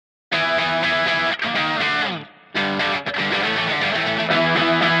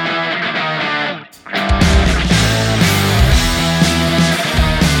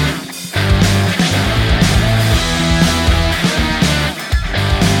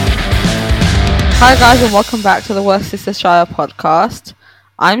Hi guys and welcome back to the Worcestershire podcast.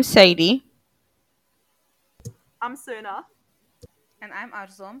 I'm Sadie. I'm Suna. And I'm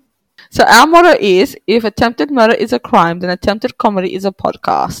Arzum. So our motto is, if attempted murder is a crime, then attempted comedy is a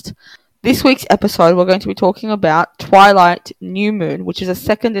podcast. This week's episode we're going to be talking about Twilight New Moon, which is a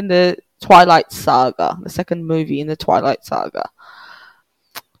second in the Twilight saga, the second movie in the Twilight saga.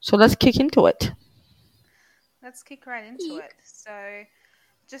 So let's kick into it. Let's kick right into it. So,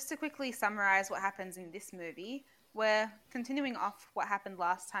 just to quickly summarize what happens in this movie, we're continuing off what happened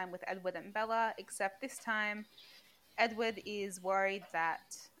last time with Edward and Bella, except this time Edward is worried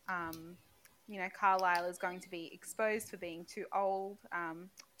that, Carlisle is going to be exposed for being too old,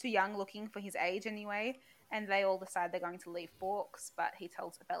 too young looking for his age anyway, and they all decide they're going to leave Forks, but he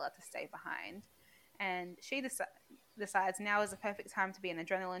tells Bella to stay behind. And she decides now is the perfect time to be an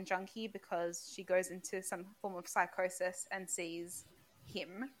adrenaline junkie because she goes into some form of psychosis and sees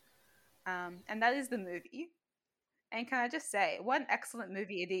him. And that is the movie. And can I just say, what an excellent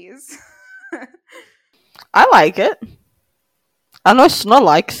movie it is. I like it. I know Snow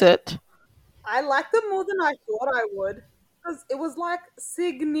likes it. I liked it more than I thought I would because it was like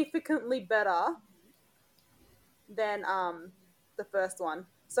significantly better than the first one.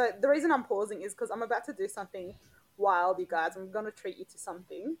 So the reason I'm pausing is because I'm about to do something wild, you guys. I'm going to treat you to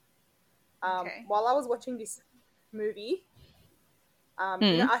something. Okay. While I was watching this movie,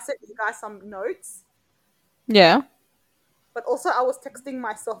 I sent you guys some notes. Yeah. But also I was texting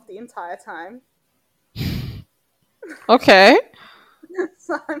myself the entire time. Okay.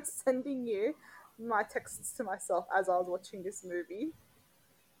 So I'm sending you my texts to myself as I was watching this movie.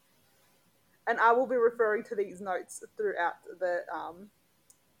 And I will be referring to these notes throughout the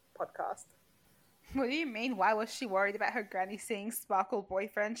podcast. What do you mean? Why was she worried about her granny seeing Sparkle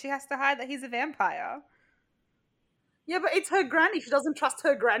boyfriend? She has to hide that he's a vampire. Yeah, but it's her granny. She doesn't trust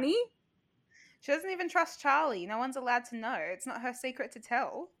her granny. She doesn't even trust Charlie. No one's allowed to know. It's not her secret to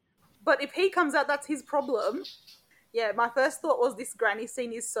tell. But if he comes out, that's his problem. Yeah, my first thought was this granny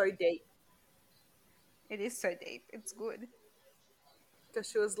scene is so deep. It is so deep. It's good. Because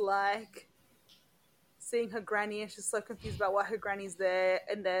she was like seeing her granny and she's so confused about why her granny's there.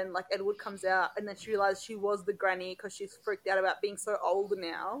 And then like Edward comes out and then she realized she was the granny because she's freaked out about being so old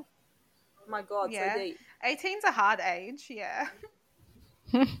now. Oh my God, Yeah. so deep. 18's a hard age, yeah.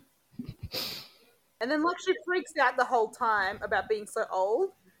 And then like she freaks out the whole time about being so old.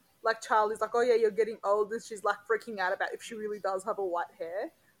 Like Charlie's like, oh yeah, you're getting old. And she's like freaking out about if she really does have a white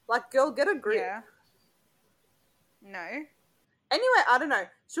hair. Like, girl, get a grip. Yeah. No. Anyway, I don't know.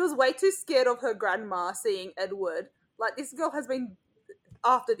 She was way too scared of her grandma seeing Edward. Like, this girl has been,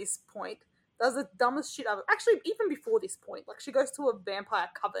 after this point, does the dumbest shit ever. Actually, even before this point. Like, she goes to a vampire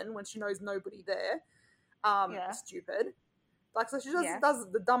coven when she knows nobody there. Stupid. Like, so she just does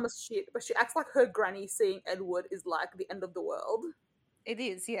the dumbest shit, but she acts like her granny seeing Edward is like the end of the world. It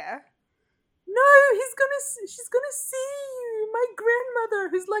is, yeah. No, she's gonna see you, my grandmother,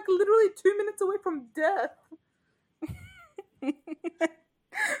 who's like literally 2 minutes away from death.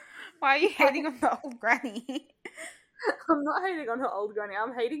 Why are you hating on the old granny? I'm not hating on her old granny.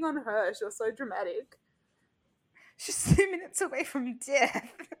 I'm hating on her. She was so dramatic. She's 2 minutes away from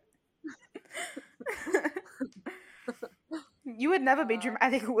death. You would never be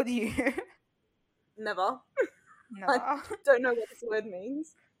dramatic, would you? Never. No. I don't know what this word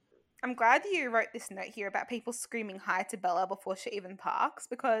means. I'm glad you wrote this note here about people screaming hi to Bella before she even parks,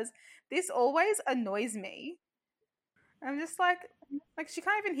 because this always annoys me. I'm just like she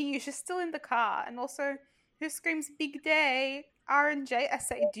can't even hear you. She's still in the car. And also, who screams big day? R&J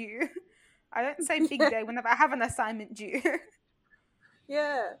essay due. I don't say big day whenever I have an assignment due.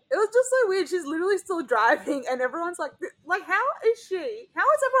 Yeah. It was just so weird. She's literally still driving and everyone's like, how is she? How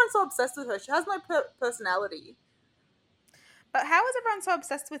is everyone so obsessed with her? She has no personality. But how is everyone so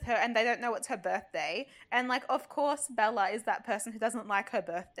obsessed with her and they don't know it's her birthday? And, like, of course, Bella is that person who doesn't like her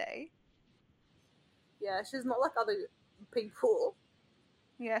birthday. Yeah, she's not like other people.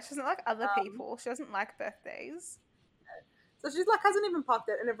 Yeah, she's not like other people. She doesn't like birthdays. So she's like, hasn't even parked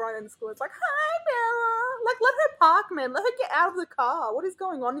it, and everyone in the school is like, hi, Bella. Like, let her park, man. Let her get out of the car. What is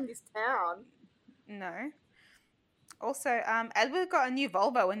going on in this town? No. Also, Edward got a new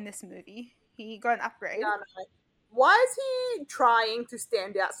Volvo in this movie. He got an upgrade. Yeah, no. Why is he trying to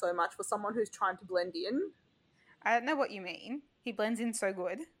stand out so much for someone who's trying to blend in? I don't know what you mean. He blends in so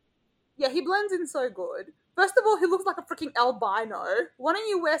good. Yeah, he blends in so good. First of all, he looks like a freaking albino. Why don't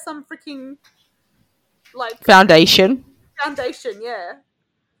you wear some freaking, like... Foundation, yeah.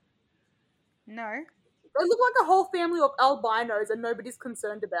 No. They look like a whole family of albinos and nobody's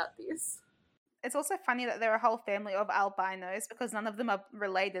concerned about this. It's also funny that they're a whole family of albinos because none of them are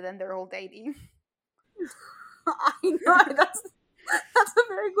related and they're all dating. I know, that's a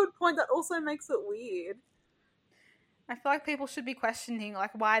very good point. That also makes it weird. I feel like people should be questioning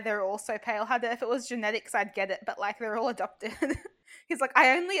like why they're all so pale. If it was genetics, I'd get it, but like they're all adopted. He's like,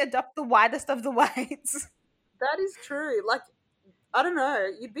 I only adopt the whitest of the whites. That is true. Like, I don't know.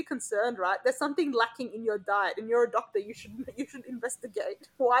 You'd be concerned, right? There's something lacking in your diet, and you're a doctor. You should investigate.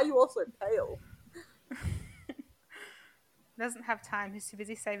 Why are you also pale? Doesn't have time. He's too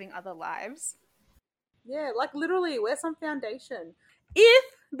busy saving other lives. Yeah, like literally, wear some foundation. If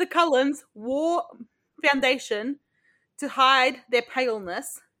the Cullens wore foundation to hide their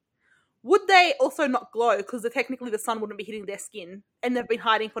paleness, would they also not glow because technically the sun wouldn't be hitting their skin, and they've been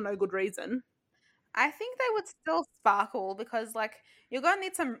hiding for no good reason? I think they would still sparkle because like you're gonna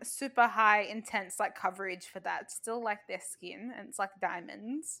need some super high intense like coverage for that. It's still like their skin and it's like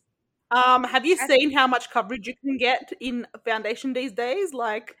diamonds. Have you seen how much coverage you can get in foundation these days?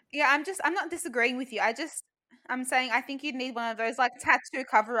 Like, Yeah, I'm not disagreeing with you. I'm saying I think you'd need one of those like tattoo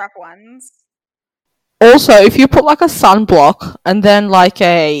cover up ones. Also, if you put like a sunblock and then like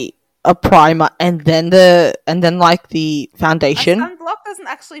a primer and then like the A foundation. sunblock doesn't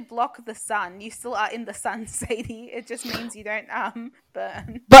actually block the sun. You still are in the sun, Sadie. It just means you don't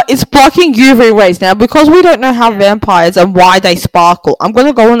burn. But it's blocking UV rays now because we don't know how Yeah. vampires and why they sparkle. I'm going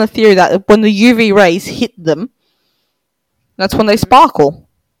to go on the theory that when the UV rays hit them, that's when they sparkle.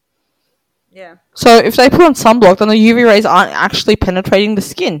 yeah. So if they put on sunblock, then the UV rays aren't actually penetrating the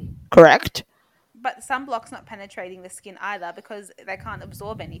skin, correct? But sunblock's not penetrating the skin either because they can't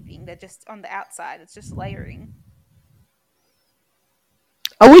absorb anything. They're just on the outside. It's just layering.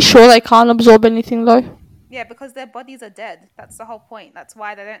 Are we sure they can't absorb anything though? Yeah, because their bodies are dead. That's the whole point. That's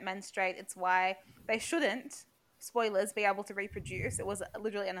why they don't menstruate. It's why they shouldn't, spoilers, be able to reproduce. It was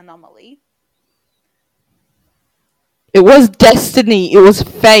literally an anomaly. It was destiny. It was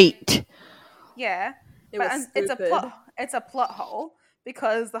fate. Yeah, It but was it's a stupid. plot. It's a plot hole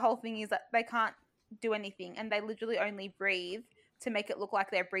because the whole thing is that they can't do anything and they literally only breathe to make it look like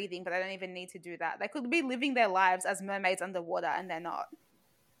they're breathing, but they don't even need to do that. They could be living their lives as mermaids underwater and they're not.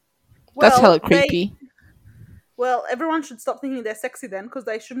 That's Well, hella creepy. Well, everyone should stop thinking they're sexy then, because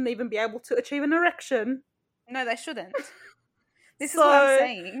they shouldn't even be able to achieve an erection. No, they shouldn't. This is what I'm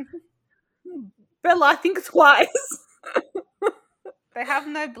saying. Bella, I think twice. They have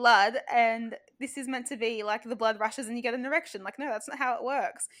no blood, and this is meant to be like the blood rushes and you get an erection. Like, no, that's not how it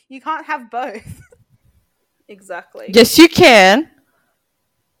works. You can't have both. Exactly. Yes, you can.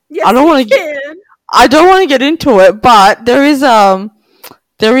 Yes, I don't you want to can. I don't want to get into it, but there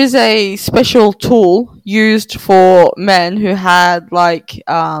is a special tool used for men who had like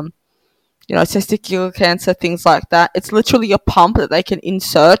testicular cancer, things like that. It's literally a pump that they can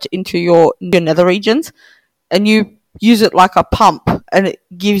insert into your nether regions, and you use it like a pump, and it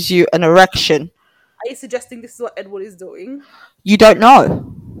gives you an erection. Are you suggesting this is what Edward is doing? You don't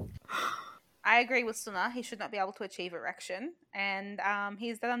know. I agree with Suna. He should not be able to achieve erection, and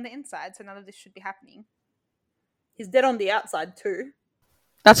he's dead on the inside, so none of this should be happening. He's dead on the outside too.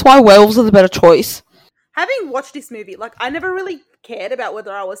 That's why werewolves are the better choice. Having watched this movie, like, I never really cared about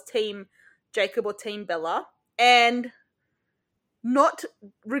whether I was Team Jacob or Team Bella, and not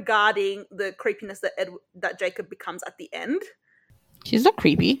regarding the creepiness that Jacob becomes at the end. She's not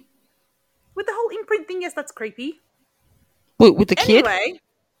creepy. With the whole imprint thing, yes, that's creepy. With the kid? Anyway,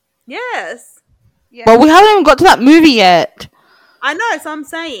 yes. Yeah. But we haven't even got to that movie yet. I know, so I'm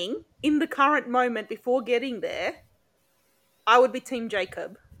saying, in the current moment before getting there, I would be Team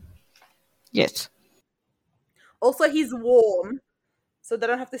Jacob. Yes. Also, he's warm, so they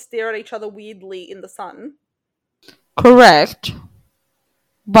don't have to stare at each other weirdly in the sun. Correct.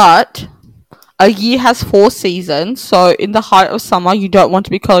 But a year has 4 seasons, so in the height of summer, you don't want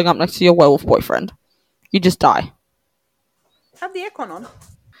to be curling up next to your werewolf boyfriend. You just die. Have the aircon on.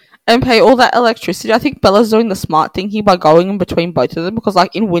 And pay all that electricity. I think Bella's doing the smart thing here by going in between both of them, because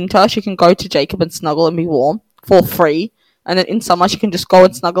like in winter, she can go to Jacob and snuggle and be warm for free. And then in summer, she can just go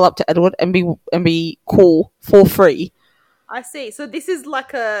and snuggle up to Edward and be cool for free. I see. So this is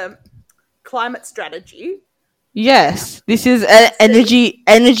like a climate strategy. Yes, this is an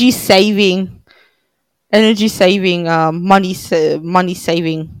energy saving, money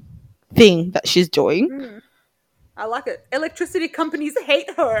saving thing that she's doing. I like it. Electricity companies hate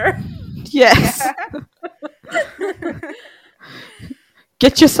her. Yes.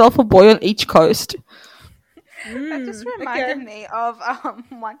 Get yourself a boy on each coast. That just reminded me of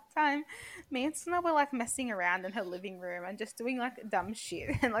one time me and Suna were like messing around in her living room and just doing like dumb shit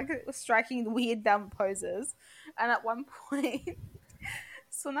and like striking weird dumb poses. And at one point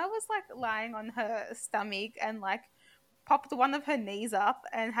Suna was like lying on her stomach and like popped one of her knees up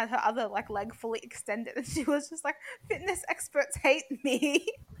and had her other like leg fully extended, and she was just like, "Fitness experts hate me."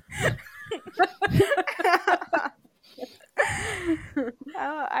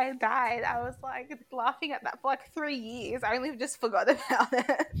 Oh, I died. I was like laughing at that for like 3 years. I only just forgot about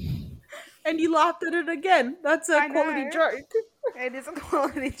it. And you laughed at it again. That's a I quality know. joke. It is a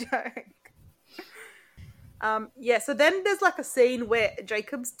quality joke. Yeah, so then there's like a scene where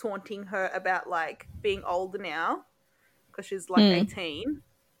Jacob's taunting her about like being older now because she's like 18.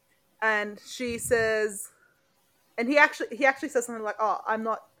 And she says, and he actually says something like, "Oh, I'm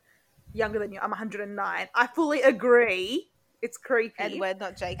not younger than you. I'm 109." I fully agree. It's creepy. Edward,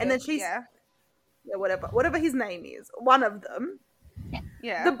 not Jacob. And then she's yeah, whatever his name is, one of them.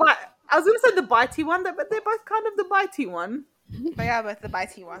 Yeah. I was gonna say the bitey one, but they're both kind of the bitey one. They are both the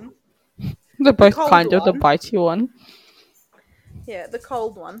bitey one. They're both cold kind of the one. bitey one. Yeah, the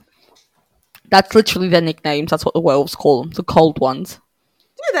cold one. That's literally their nicknames. That's what the werewolves call them. The cold ones.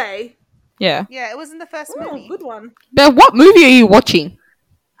 Do they? Yeah. Yeah, it was in the first Oh, movie. good one. But what movie are you watching?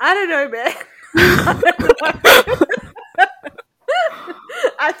 I don't know, man.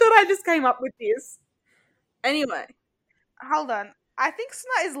 I thought I just came up with this. Anyway. Hold on. I think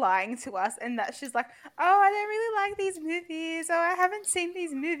Snot is lying to us in that she's like, "Oh, I don't really like these movies. Oh, I haven't seen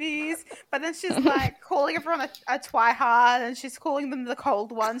these movies." But then she's like calling everyone a twihard, and she's calling them the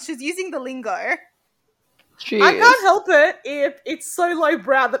cold ones. She's using the lingo. She I is. can't help it if it's so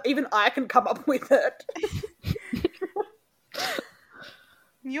lowbrow that even I can come up with it.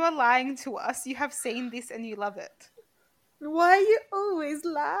 You are lying to us. You have seen this and you love it. Why are you always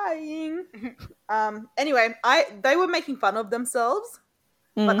lying? Anyway, they were making fun of themselves,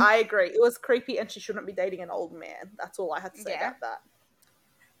 but I agree. It was creepy and she shouldn't be dating an old man. That's all I had to say about that.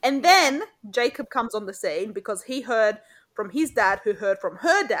 And then Jacob comes on the scene because he heard from his dad, who heard from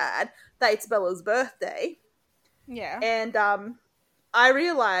her dad, that it's Bella's birthday. Yeah. And I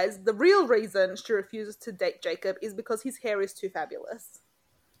realized the real reason she refuses to date Jacob is because his hair is too fabulous.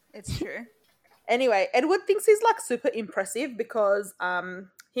 It's true. Anyway, Edward thinks he's like super impressive because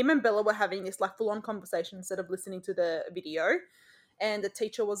him and Bella were having this like full-on conversation instead of listening to the video. And the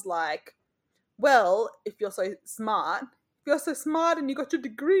teacher was like, "Well, if you're so smart and you got your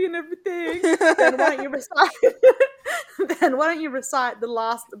degree and everything, then why don't you recite the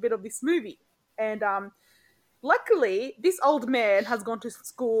last bit of this movie?" And luckily, this old man has gone to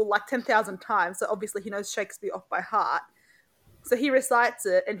school like 10,000 times, so obviously he knows Shakespeare off by heart. So he recites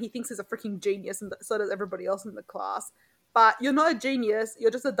it, and he thinks he's a freaking genius, and so does everybody else in the class. But you're not a genius,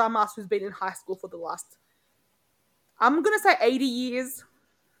 you're just a dumbass who's been in high school for the last, I'm going to say 80 years.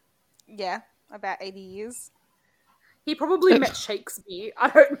 Yeah, about 80 years. He probably met Shakespeare. I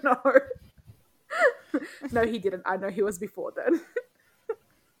don't know. No, he didn't. I know he was before then.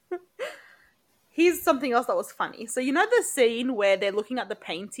 Here's something else that was funny. So you know the scene where they're looking at the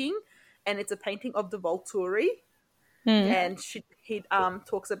painting, and it's a painting of the Volturi? And he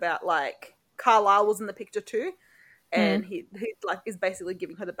talks about like Carlisle was in the picture too, and he like is basically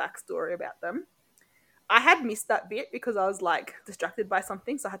giving her the backstory about them. I had missed that bit because I was like distracted by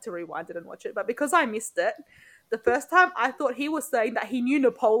something, so I had to rewind it and watch it. But because I missed it, the first time I thought he was saying that he knew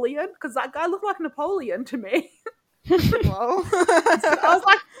Napoleon because that guy looked like Napoleon to me. Whoa. I was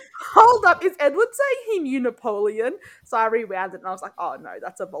like, hold up, is Edward saying he knew Napoleon? So I rewound it and I was like, oh no,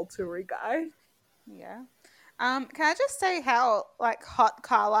 that's a Volturi guy. Yeah. Can I just say how like hot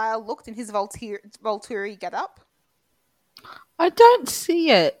Carlisle looked in his Volturi getup? I don't see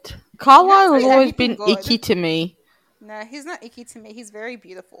it. Carlisle has see always anything been good. icky to me. No, he's not icky to me. He's very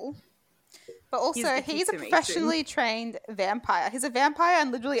beautiful. But also, He's icky he's a to me, professionally trained vampire. He's a vampire in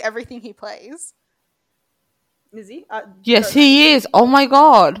literally everything he plays. Is he? Yes, he is. Oh my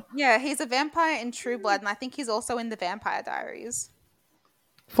god. Yeah, he's a vampire in True Blood, and I think he's also in the Vampire Diaries.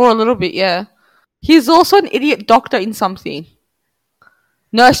 For a little bit, yeah. He's also an idiot doctor in something.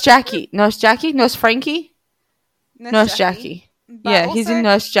 Nurse Jackie. Nurse Frankie? Nurse Jackie. But Yeah, also, he's in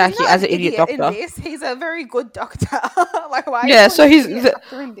Nurse Jackie he's not as an an idiot in doctor. this. He's a very good doctor. Like, why? Yeah, so he's an idiot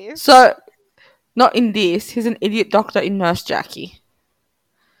doctor in this? so not in this. He's an idiot doctor in Nurse Jackie.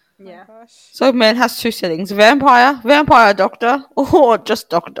 Yeah. Oh, gosh. So man has two settings: vampire doctor, or just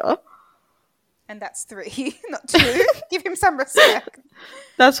doctor. And that's 3, not 2. Give him some respect.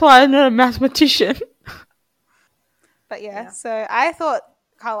 That's why I'm not a mathematician. But yeah, so I thought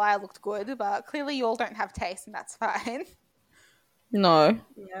Carlisle looked good, but clearly you all don't have taste, and that's fine. No.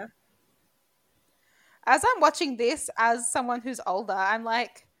 Yeah. As I'm watching this, as someone who's older, I'm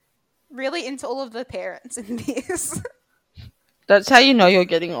like really into all of the parents in this. That's how you know you're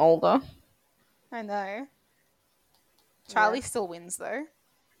getting older. I know. Charlie still wins though.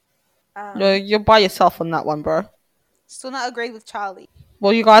 You're by yourself on that one, bro. Still not agreed with Charlie.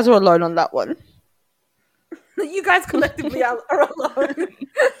 Well, you guys are alone on that one. You guys collectively are alone.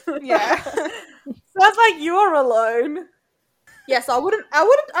 Yeah. Sounds like you're alone. Yes, I wouldn't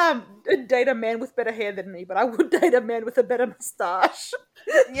date a man with better hair than me, but I would date a man with a better moustache.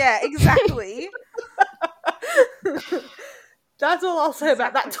 Yeah, exactly. That's all I'll say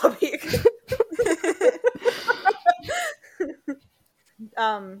about that topic.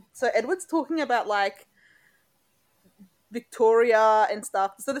 So Edward's talking about like Victoria and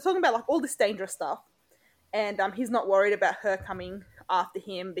stuff. So they're talking about like all this dangerous stuff. And he's not worried about her coming after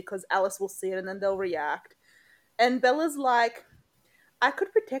him because Alice will see it and then they'll react. And Bella's like, I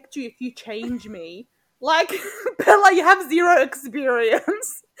could protect you if you change me. Like, Bella, you have zero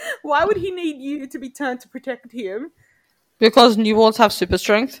experience. Why would he need you to be turned to protect him? Because newborns have super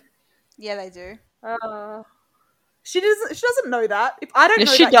strength. Yeah, they do. She doesn't know that. If I don't Yes,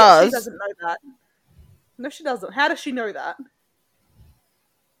 know she that, yet, does. she doesn't know that. No, she doesn't. How does she know that?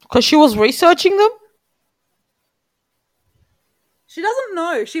 Because she was researching them? She doesn't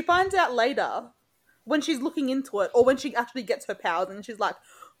know. She finds out later when she's looking into it, or when she actually gets her powers, and she's like,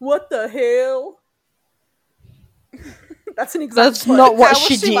 "What the hell?" That's an example. That's not what How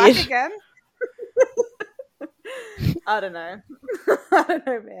she was she did. like again? I don't know. I don't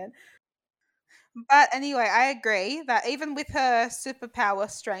know, man. But anyway, I agree that even with her superpower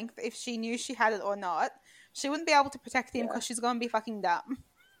strength, if she knew she had it or not, she wouldn't be able to protect him because she's going to be fucking dumb.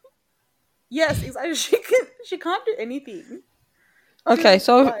 Yes, exactly. She can't do anything. Okay,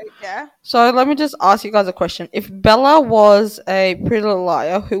 so Like, Yeah. so let me just ask you guys a question. If Bella was a Pretty Little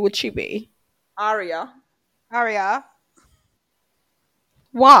Liar, who would she be? Arya.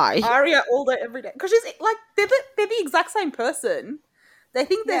 Why? Arya all day, every day. Because she's like, they're the exact same person. They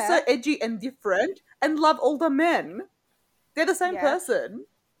think they're so edgy and different and love older men. They're the same person.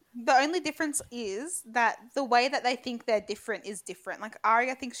 The only difference is that the way that they think they're different is different. Like,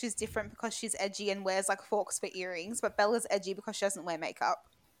 Arya thinks she's different because she's edgy and wears, like, forks for earrings, but Bella's edgy because she doesn't wear makeup.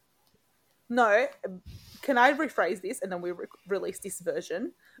 No, can I rephrase this and then we release this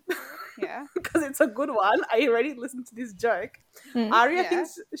version? Yeah. Because it's a good one. Are you ready to listen to this joke? Arya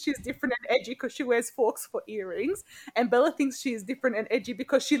thinks she's different and edgy because she wears forks for earrings, and Bella thinks she's different and edgy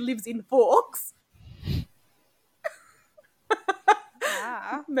because she lives in forks.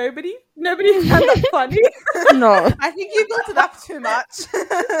 Ah. Nobody found that funny. No. I think you built it up too much.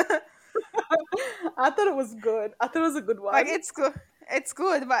 I thought it was good. I thought it was a good one. Like, it's good. It's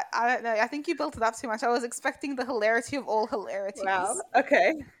good, but I don't know. I think you built it up too much. I was expecting the hilarity of all hilarities. Wow.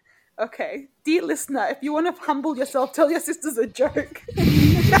 Okay. Dear listener, if you want to humble yourself, tell your sisters a joke.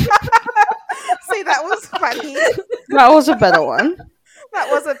 See, that was funny. That was a better one. That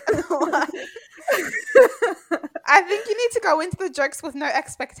wasn't one. I think you need to go into the jokes with no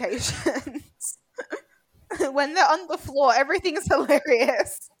expectations. When they're on the floor, everything is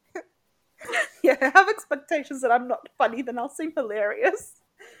hilarious. Yeah, have expectations that I'm not funny, then I'll seem hilarious.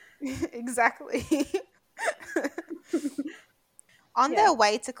 Exactly. On their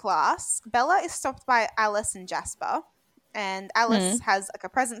way to class, Bella is stopped by Alice and Jasper. And Alice has like a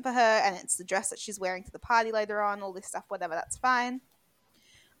present for her, and it's the dress that she's wearing to the party later on, all this stuff, whatever, that's fine.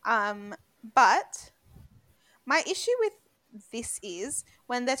 But my issue with this is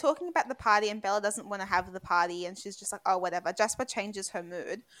when they're talking about the party and Bella doesn't want to have the party and she's just like, oh, whatever. Jasper changes her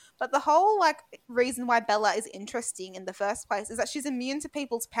mood. But the whole like reason why Bella is interesting in the first place is that she's immune to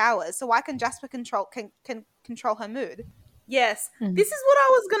people's powers. So why can Jasper control her mood? Yes. This is what I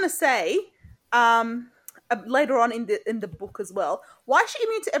was going to say later on in the book as well. Why is she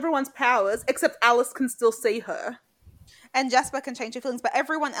immune to everyone's powers except Alice can still see her? And Jasper can change her feelings, but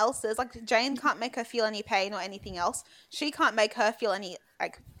everyone else's, like Jane can't make her feel any pain or anything else. She can't make her feel any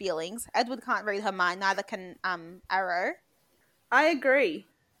like feelings. Edward can't read her mind, neither can Arrow. I agree.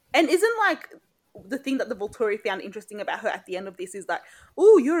 And isn't like the thing that the Volturi found interesting about her at the end of this is that,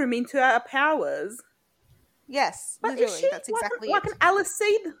 oh, you're immune to our powers. Yes, but literally, that's exactly why it. can Alice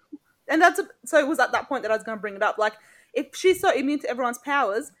see? And so it was at that point that I was going to bring it up. Like, if she's so immune to everyone's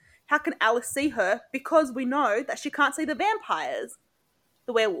powers, how can Alice see her? Because we know that she can't see the vampires,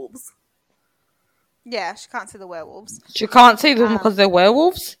 the werewolves. Yeah, she can't see the werewolves. She can't see them because they're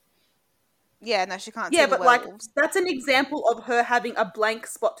werewolves? Yeah, no, she can't see the werewolves. Yeah, but like, that's an example of her having a blank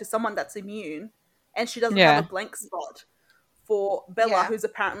spot to someone that's immune, and she doesn't have a blank spot for Bella, who's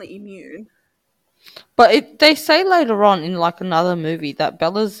apparently immune. But they say later on in like another movie that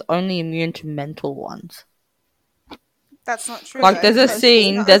Bella's only immune to mental ones. That's not true. Like, there's a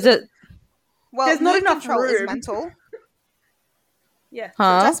scene, well, there's not mood enough control room. is mental. Yeah.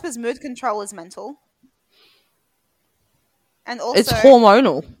 Huh? Jasper's mood control is mental. And also, it's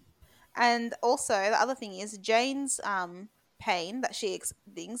hormonal. And also, the other thing is Jane's pain that she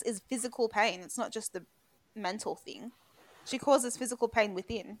thinks is physical pain. It's not just the mental thing. She causes physical pain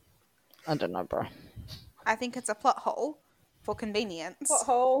within. I don't know, bro. I think it's a plot hole for convenience. Plot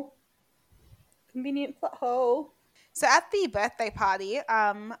hole. Convenient plot hole. So at the birthday party,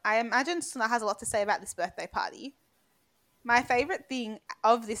 I imagine Suna has a lot to say about this birthday party. My favorite thing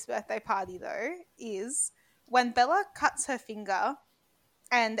of this birthday party, though, is when Bella cuts her finger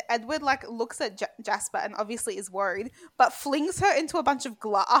and Edward looks at Jasper and obviously is worried, but flings her into a bunch of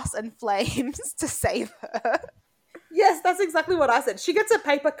glass and flames to save her. Yes, that's exactly what I said. She gets a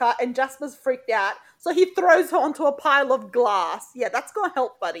paper cut and Jasper's freaked out, so he throws her onto a pile of glass. Yeah, that's gonna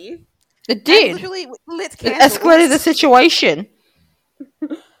help, buddy. It did. Literally lit It candles. escalated the situation.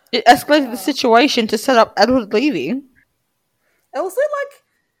 It escalated the situation to set up Edward leaving. Also,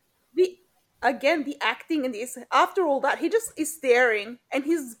 the acting in this, after all that, he just is staring and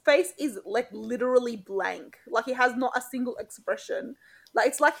his face is literally blank. Like he has not a single expression. Like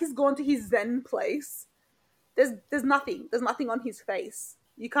it's like he's gone to his Zen place. There's nothing. There's nothing on his face.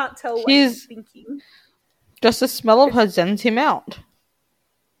 You can't tell what he's thinking. Just the smell of her zens him out.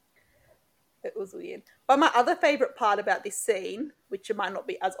 It was weird. But my other favourite part about this scene, which it might not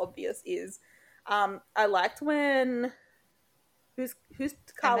be as obvious, is I liked when who's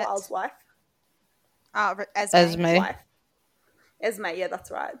Carlisle's wife? Esme. Wife. Esme, yeah,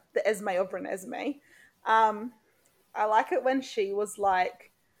 that's right. The Esme of Renesmee. I like it when she was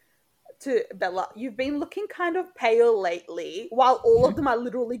like to Bella, "You've been looking kind of pale lately," while all of them are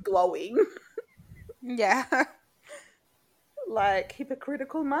literally glowing. Yeah. Like,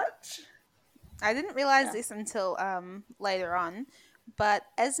 hypocritical much? I didn't realize this until later on, but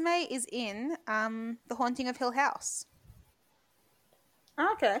Esme is in The Haunting of Hill House.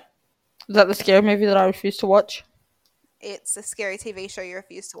 Okay. Is that the scary movie that I refuse to watch? It's a scary TV show you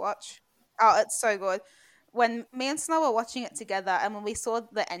refuse to watch. Oh, it's so good. When me and Snow were watching it together and when we saw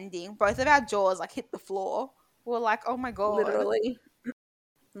the ending, both of our jaws hit the floor. We were like, oh my god.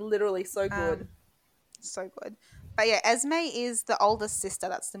 Literally so good. So good. But yeah, Esme is the oldest sister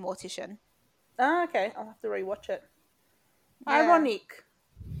that's the mortician. Oh, okay. I'll have to rewatch it. Yeah. Ironic.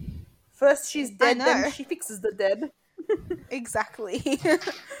 First she's dead, I know. then she fixes the dead. Exactly.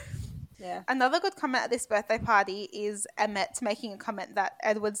 Yeah. Another good comment at this birthday party is Emmett making a comment that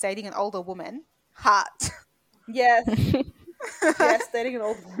Edward's dating an older woman. Heart. Yes. Yes, dating an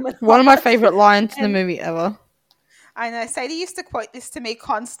old woman. One of my favourite lines in the movie ever. I know. Sadie used to quote this to me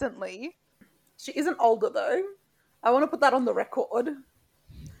constantly. She isn't older, though. I want to put that on the record.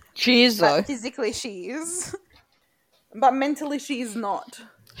 She is, though. But physically she is. But mentally she is not.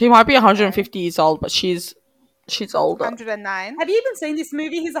 He might be 150 years old, but she's older. 109. Have you even seen this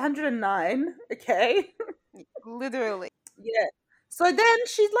movie? He's 109. Okay. Literally. Yeah. So then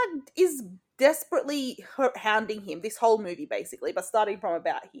she is desperately hounding him this whole movie, basically, but starting from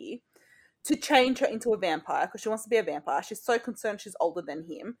about here, to change her into a vampire because she wants to be a vampire. She's so concerned she's older than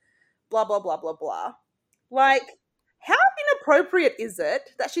him. Blah, blah, blah, blah, blah. Like, how inappropriate is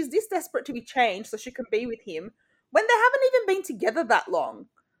it that she's this desperate to be changed so she can be with him when they haven't even been together that long?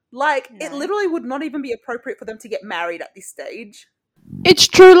 Like, No. It literally would not even be appropriate for them to get married at this stage. It's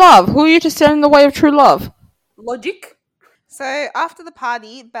true love. Who are you to stand in the way of true love? Logic. So after the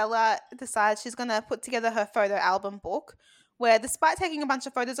party, Bella decides she's going to put together her photo album book where despite taking a bunch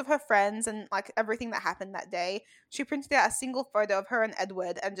of photos of her friends and everything that happened that day, she printed out a single photo of her and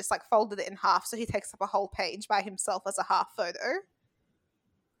Edward and just folded it in half so he takes up a whole page by himself as a half photo.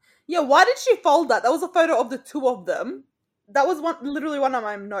 Yeah, why did she fold that? That was a photo of the two of them. That was literally one of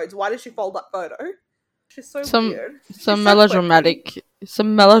my notes. Why did she fold that photo? She's so weird. Some melodramatic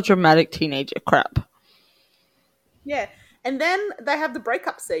teenager crap. Yeah. And then they have the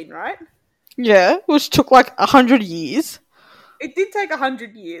breakup scene, right? Yeah, which took 100 years. It did take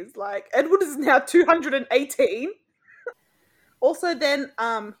 100 years. Edward is now 218. Also, then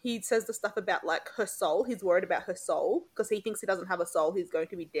he says the stuff about her soul. He's worried about her soul because he thinks he doesn't have a soul. He's going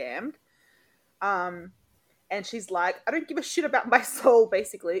to be damned. And she's like, "I don't give a shit about my soul,"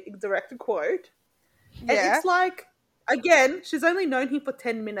 basically, direct quote. Yeah. And it's again, she's only known him for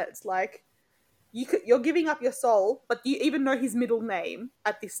 10 minutes. You're giving up your soul, but do you even know his middle name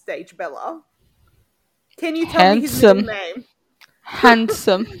at this stage, Bella? Can you tell me his middle name?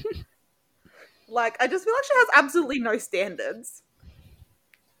 Handsome. I just feel like she has absolutely no standards.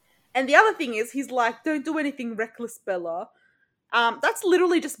 And the other thing is, he's like, "Don't do anything reckless, Bella." That's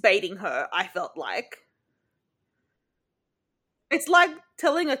literally just baiting her, I felt like. It's like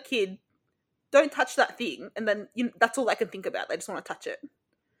telling a kid, "Don't touch that thing," and then that's all they can think about. They just want to touch it.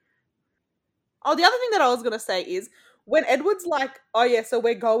 Oh, the other thing that I was going to say is, when Edward's like, oh yeah, so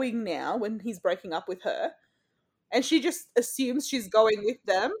we're going now, when he's breaking up with her, and she just assumes she's going with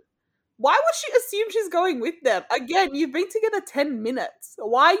them. Why would she assume she's going with them? Again, you've been together 10 minutes.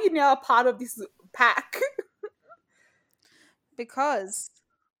 Why are you now a part of this pack?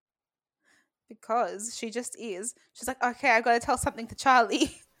 because she just is. She's like, okay, I got to tell something to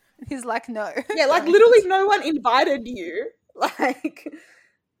Charlie. And he's like, no. Yeah, like don't. literally no one invited you. Like,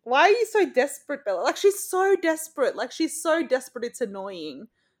 why are you so desperate, Bella? Like, she's so desperate. Like, she's so desperate, it's annoying.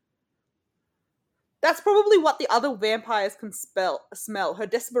 That's probably what the other vampires can smell, her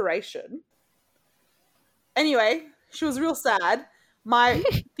desperation. Anyway, she was real sad. My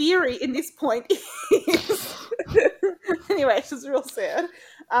theory in this point is... anyway, she's real sad.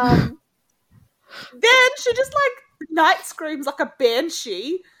 Then she just, like, night screams like a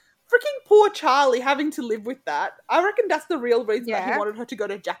banshee. Freaking poor Charlie having to live with that. I reckon that's the real reason that he wanted her to go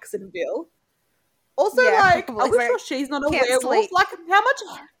to Jacksonville. Also, like, are we sure she's not a werewolf? Sleep. Like, how much...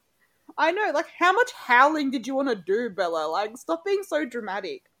 I know, like, how much howling did you want to do, Bella? Like, stop being so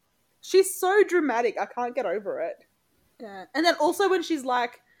dramatic. She's so dramatic, I can't get over it. Yeah. And then also when she's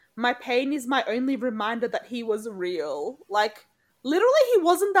like, my pain is my only reminder that he was real. Like, literally he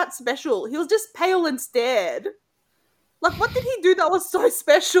wasn't that special. He was just pale and stared. Like, what did he do that was so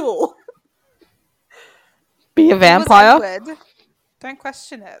special? Be a vampire? Don't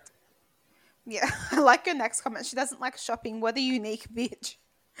question it. Yeah, I like your next comment. She doesn't like shopping. What a unique bitch.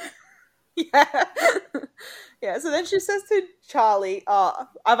 Yeah. Yeah, so then she says to Charlie,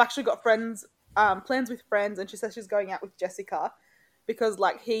 I've actually got plans with friends, and she says she's going out with Jessica because,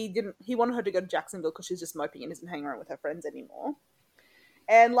 like, he wanted her to go to Jacksonville because she's just moping and isn't hanging around with her friends anymore.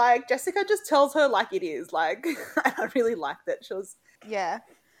 And, like, Jessica just tells her like it is. Like, I really liked it. She was... Yeah.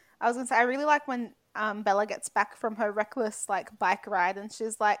 I was going to say, I really like when Bella gets back from her reckless, like, bike ride and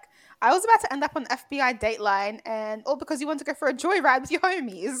she's like, I was about to end up on FBI Dateline and all because you want to go for a joyride with your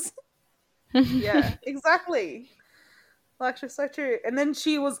homies. Yeah, exactly. Like, she's so true. And then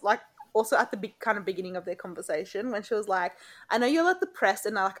she was, like, also at the beginning of their conversation when she was like, I know you're, like, the press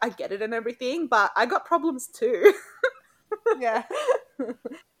and, like, I get it and everything, but I got problems too. Yeah. It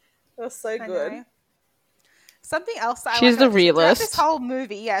was so good. Something else that she's I like the realist. this whole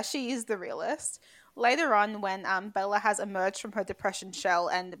movie, yeah, she is the realist. Later on, when Bella has emerged from her depression shell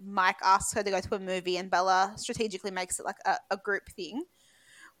and Mike asks her to go to a movie and Bella strategically makes it like a group thing,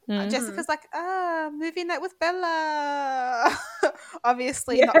 Jessica's like, movie night with Bella.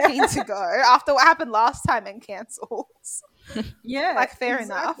 Obviously not keen to go after what happened last time and cancels. Yeah, like fair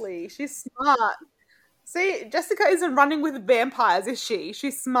exactly. enough. She's smart. See, Jessica isn't running with vampires, is she?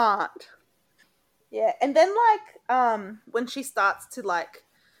 She's smart. Yeah, and then, like, when she starts to, like,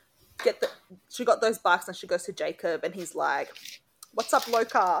 she got those bikes and she goes to Jacob and he's like, what's up,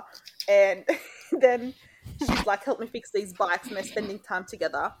 Loka? And then she's like, help me fix these bikes, and they're spending time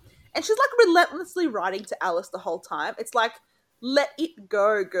together. And she's, like, relentlessly writing to Alice the whole time. It's like, let it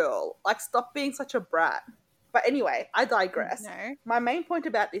go, girl. Like, stop being such a brat. But anyway, I digress. No. My main point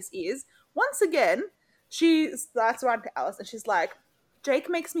about this is, once again, she starts writing to Alice and she's like, Jake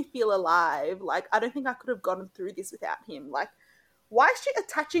makes me feel alive. Like, I don't think I could have gotten through this without him. Like, why is she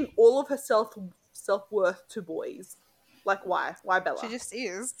attaching all of her self-worth to boys? Like, why? Why, Bella? She just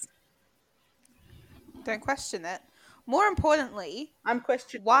is. Don't question it. More importantly, I'm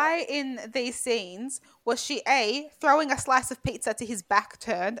questioning why in these scenes was she A, throwing a slice of pizza to his back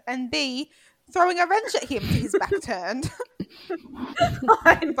turned, and B, throwing a wrench at him to his back turned?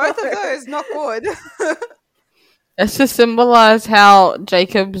 Both of those, not good. It's to symbolize how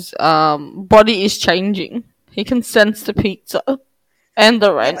Jacob's body is changing. He can sense the pizza and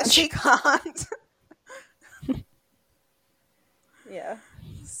the wrench. Yeah, but she can't. Yeah.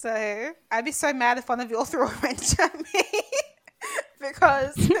 So, I'd be so mad if one of you all threw a wrench at me.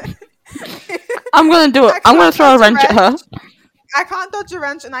 Because... I'm going to do it. I'm going to throw a wrench at her. I can't dodge a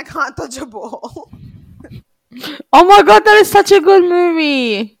wrench and I can't dodge a ball. Oh my god, that is such a good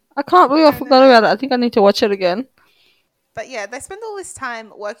movie. I can't believe I forgot about it. I think I need to watch it again. But yeah, they spend all this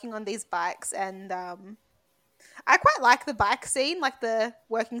time working on these bikes, and I quite like the bike scene, like the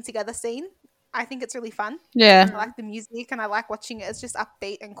working together scene. I think it's really fun. Yeah. I like the music and I like watching it. It's just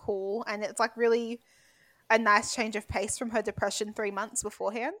upbeat and cool, and it's like really a nice change of pace from her depression 3 months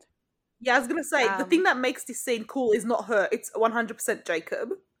beforehand. Yeah, I was going to say, the thing that makes this scene cool is not her. It's 100%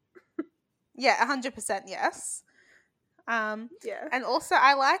 Jacob. Yeah, 100% yes. Yeah. And also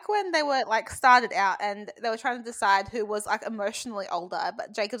I like when they were like started out and they were trying to decide who was like emotionally older,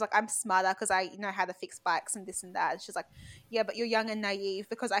 but Jacob's like, I'm smarter because I know how to fix bikes and this and that. And she's like, yeah, but you're young and naive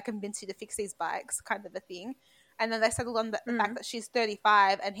because I convinced you to fix these bikes, kind of a thing. And then they settled on the fact that she's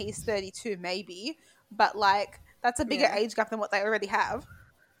 35 and he's 32 maybe, but like That's a bigger age gap than what they already have.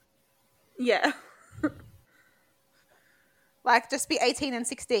 Yeah. Like, just be 18 and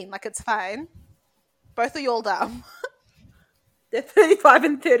 16. Like, it's fine. Both of y'all dumb. They're 35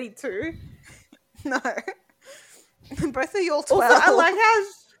 and 32. No. Both of y'all 12.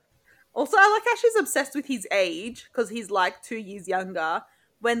 Also, I like how she's obsessed with his age because he's like 2 years younger,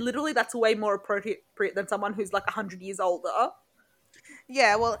 when literally that's way more appropriate than someone who's like 100 years older.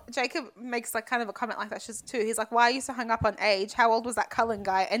 Yeah, well, Jacob makes like kind of a comment like that too. He's like, "Why are you so hung up on age? How old was that Cullen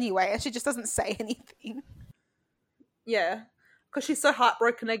guy anyway?" And she just doesn't say anything. Yeah, because she's so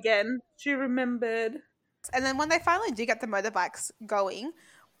heartbroken again. She remembered. And then when they finally do get the motorbikes going,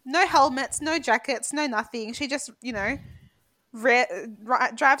 no helmets, no jackets, no nothing. She just,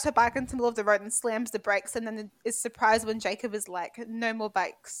 drives her bike into the middle of the road and slams the brakes, and then is surprised when Jacob is like, "No more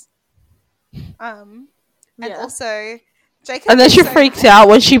bikes." And also, Jacob. And then she freaks out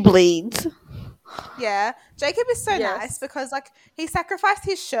when she bleeds. Yeah, Jacob is so nice because like he sacrificed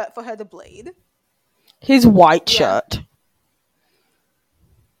his shirt for her to bleed. His white shirt.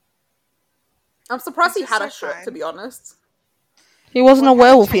 I'm surprised he had a shirt, to be honest. He wasn't a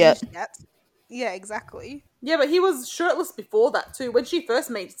werewolf yet. Yeah, exactly. Yeah, but he was shirtless before that too. When she first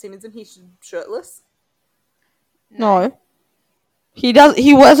meets him, isn't he shirtless? No. He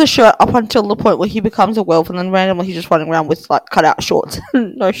wears a shirt up until the point where he becomes a werewolf, and then randomly he's just running around with like cut out shorts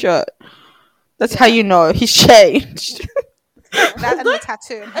and no shirt. That's how you know he's changed. That and the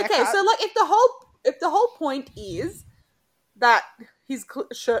tattoo. And okay, so like if the whole point is that his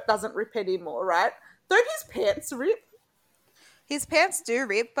shirt doesn't rip anymore, right? Don't his pants rip? His pants do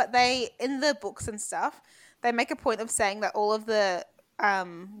rip, but they, in the books and stuff, they make a point of saying that all of the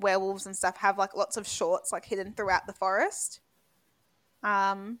werewolves and stuff have like lots of shorts like hidden throughout the forest.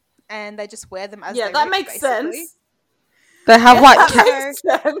 And they just wear them as they that rip, makes basically. sense. They have like that makes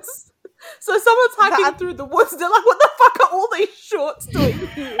sense. So someone's hiking through the woods. They're like, "What the fuck are all these shorts doing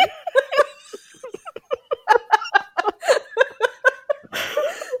here?"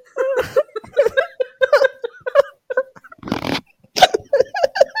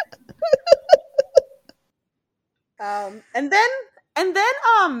 And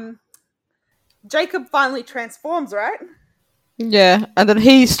then Jacob finally transforms, right? Yeah, and then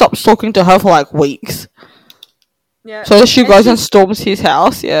he stops talking to her for like weeks. Yeah. So she goes and storms his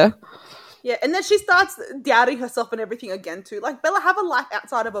house, yeah. Yeah, and then she starts doubting herself and everything again too. Like, Bella, have a life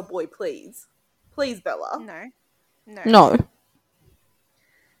outside of a boy, please. Please, Bella. No.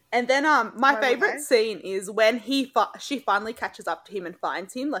 And then my favorite scene is when she finally catches up to him and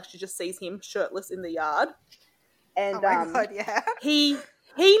finds him. Like, she just sees him shirtless in the yard. And oh my God, yeah. He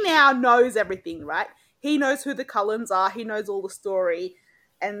now knows everything, right? He knows who the Cullens are. He knows all the story.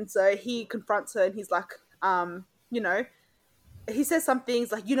 And so he confronts her and he's like, he says some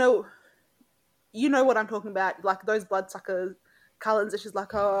things like, you know what I'm talking about, like those bloodsucker Cullens. And she's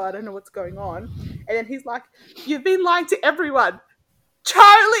like, "Oh, I don't know what's going on." And then he's like, "You've been lying to everyone,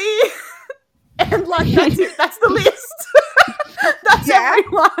 Charlie." And like, that's it. That's the list. That's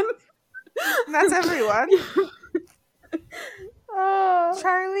everyone. That's everyone.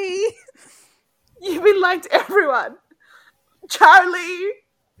 Charlie. You've been lying to everyone, Charlie.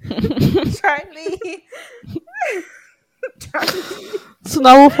 Charlie. Charlie. So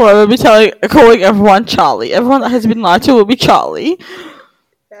now we'll forever be calling everyone Charlie. Everyone that has been lied to will be Charlie.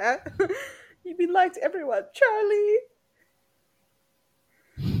 Yeah. You've been lying to everyone, Charlie.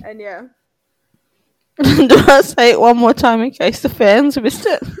 And yeah. Do I say it one more time in case the fans missed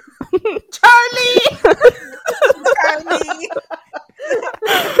it? Charlie! Charlie!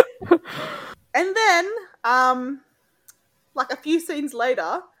 And then, like a few scenes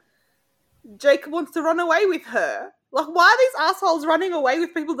later, Jacob wants to run away with her. Like, why are these assholes running away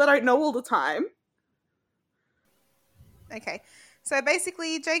with people they don't know all the time? Okay. So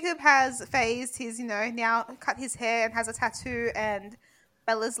basically, Jacob has phased his, now cut his hair and has a tattoo, and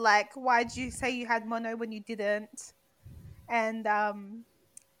Bella's like, "Why'd you say you had mono when you didn't?" And,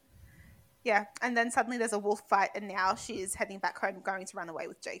 yeah. And then suddenly there's a wolf fight, and now she's heading back home, going to run away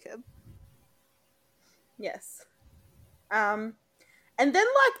with Jacob. Yes. And then,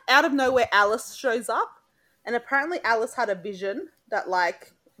 like, out of nowhere, Alice shows up. And apparently Alice had a vision that,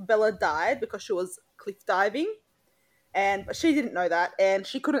 like, Bella died because she was cliff diving. But she didn't know that. And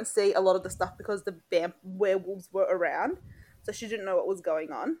she couldn't see a lot of the stuff because the werewolves were around. So she didn't know what was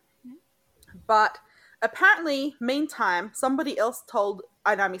going on. But apparently, meantime, somebody else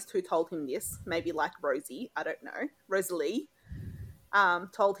I know Miss Two told him this. Maybe like Rosie, I don't know. Rosalie.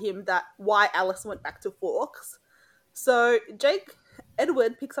 Told him that why Alice went back to Forks. So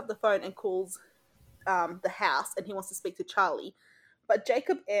Edward picks up the phone and calls the house, and he wants to speak to Charlie. But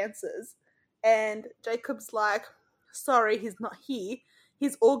Jacob answers, And Jacob's like, sorry, he's not here.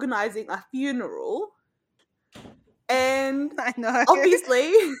 He's organizing a funeral. And I know.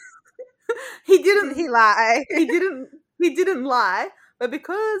 obviously he didn't Did he lie? he didn't lie, but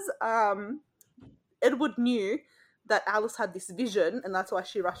because Edward knew that Alice had this vision and that's why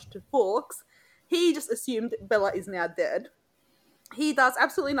she rushed to Forks, he just assumed Bella is now dead. He does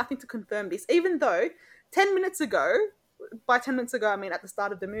absolutely nothing to confirm this, even though 10 minutes ago, by 10 minutes ago I mean at the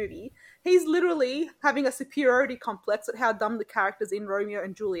start of the movie, he's literally having a superiority complex at how dumb the characters in Romeo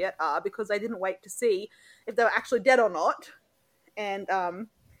and Juliet are because they didn't wait to see if they were actually dead or not and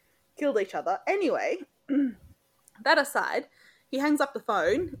killed each other. Anyway, that aside, he hangs up the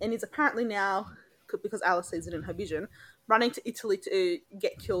phone and is apparently now, because Alice sees it in her vision, running to Italy to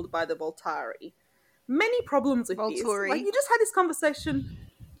get killed by the Volturi. Many problems with this. Like, you just had this conversation.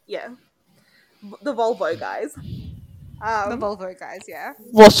 Yeah. The Volvo guys. The Volvo guys, yeah.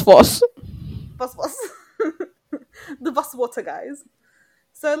 Voss. Voss. The Voss water guys.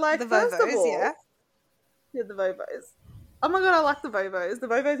 So, like, The first Vovos, of all, yeah. Yeah, the Vovos. Oh my god, I like the Vovos. The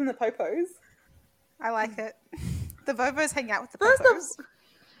Vovos and the Popos. I like it. The Vovos hang out with the First Popos.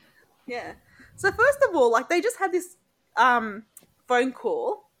 Yeah. So first of all, like, they just had this phone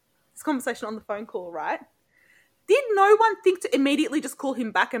call, this conversation on the phone call, right? Did no one think to immediately just call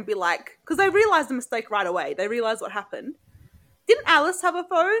him back and be like, because they realized the mistake right away. They realized what happened. Didn't Alice have a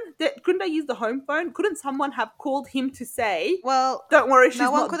phone? Couldn't they use the home phone? Couldn't someone have called him to say, Well, don't worry, she's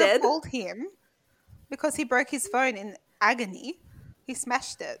no one not could dead? have called him because he broke his phone in agony. He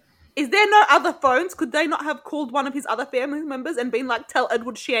smashed it. Is there no other phones? Could they not have called one of his other family members and been like, tell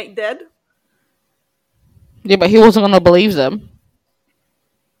Edward she ain't dead? Yeah, but he wasn't going to believe them.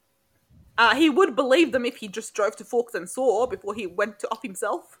 He would believe them if he just drove to Forks and saw before he went to off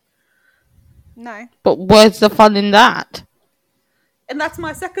himself. No. But where's the fun in that? And that's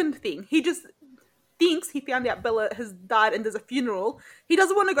my second thing. He just thinks he found out Bella has died and there's a funeral. He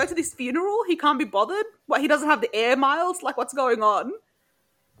doesn't want to go to this funeral. He can't be bothered. What, he doesn't have the air miles? Like, what's going on?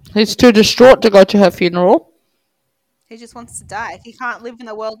 He's too distraught to go to her funeral. He just wants to die. He can't live in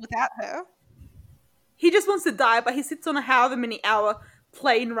a world without her. He just wants to die, but he sits on a however many hour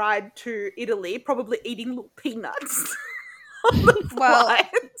plane ride to Italy, probably eating little peanuts on the Well, flight.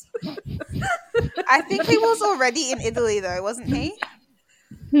 I think he was already in Italy, though, wasn't he?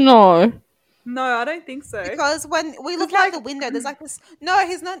 No. No, I don't think so. Because when we look out the window, there's like this. No,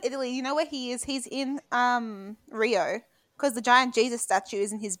 he's not in Italy. You know where he is? He's in Rio, because the giant Jesus statue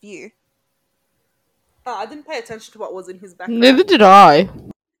is in his view. Oh, I didn't pay attention to what was in his background. Neither did I.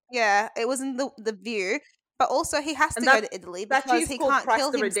 Yeah, it was in the view. But also, he has to And go that to Italy statue because is he called can't Christ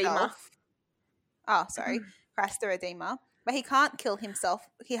kill the himself. Redeemer. Oh, sorry, Christ the Redeemer. But he can't kill himself.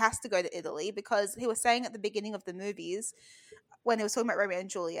 He has to go to Italy because he was saying at the beginning of the movies, when he was talking about Romeo and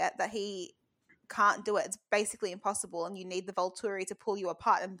Juliet, that he can't do it. It's basically impossible, and you need the Volturi to pull you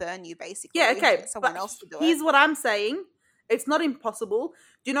apart and burn you, basically. Yeah, okay. Get someone else to do it. Here's what I'm saying. It's not impossible.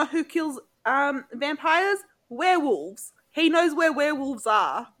 Do you know who kills vampires? Werewolves. He knows where werewolves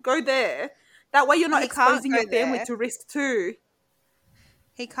are. Go there. That way you're not He can't exposing go your family there. to risk too.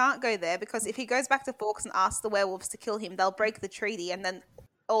 He can't go there because if he goes back to Forks and asks the werewolves to kill him, they'll break the treaty and then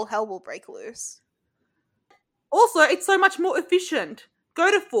all hell will break loose. Also, it's so much more efficient.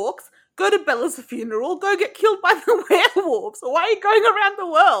 Go to Forks, go to Bella's funeral, go get killed by the werewolves. Why are you going around the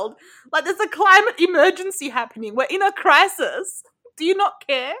world? Like, there's a climate emergency happening. We're in a crisis. Do you not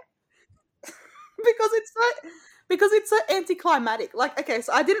care? Because it's so anticlimactic. Like, okay,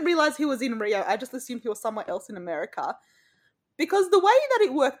 so I didn't realize he was in Rio. I just assumed he was somewhere else in America. Because the way that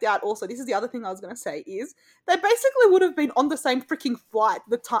it worked out also, this is the other thing I was going to say, is they basically would have been on the same freaking flight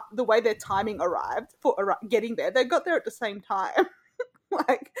the way their timing arrived for getting there. They got there at the same time.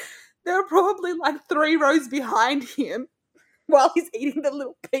 Like, they were probably like 3 rows behind him while he's eating the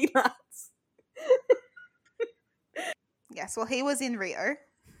little peanuts. Yes, well, he was in Rio.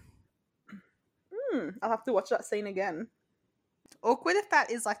 I'll have to watch that scene again. Awkward if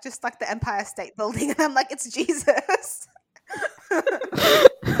that is like just like the Empire State Building and I'm like, it's Jesus.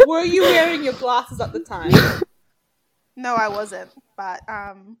 Were you wearing your glasses at the time? No, I wasn't, but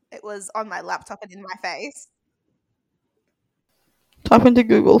it was on my laptop and in my face. Type into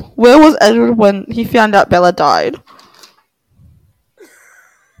Google. Where was Edward when he found out Bella died?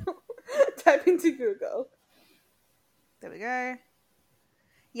 Type into Google. There we go.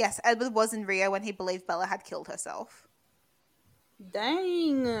 Yes, Edward was in Rio when he believed Bella had killed herself.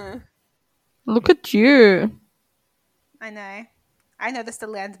 Dang. Look at you. I know. I noticed the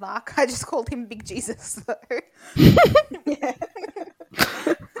landmark. I just called him Big Jesus, though. Yeah.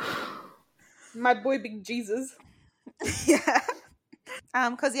 My boy Big Jesus. Yeah.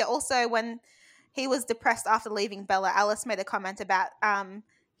 Because also when he was depressed after leaving Bella, Alice made a comment about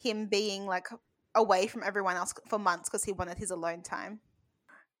him being like away from everyone else for months because he wanted his alone time.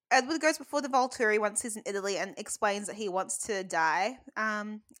 Edward goes before the Volturi once he's in Italy and explains that he wants to die.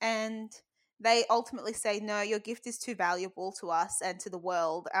 And they ultimately say, no, your gift is too valuable to us and to the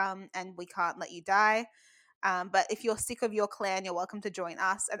world, and we can't let you die. But if you're sick of your clan, you're welcome to join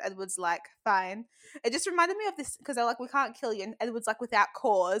us. And Edward's like, fine. It just reminded me of this because they're like, we can't kill you. And Edward's like, without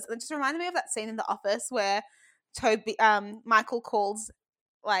cause. And it just reminded me of that scene in The Office where Michael calls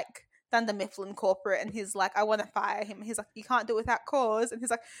like Dunder Mifflin corporate and he's like, I want to fire him. He's like, you can't do it without cause. And he's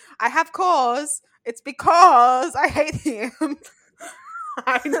like, I have cause. It's because I hate him.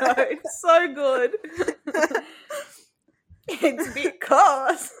 I know. It's so good. It's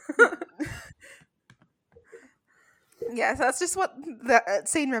because. Yeah, so that's just what the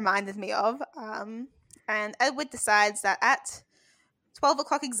scene reminded me of. And Edward decides that at 12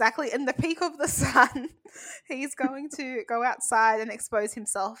 o'clock exactly, in the peak of the sun, he's going to go outside and expose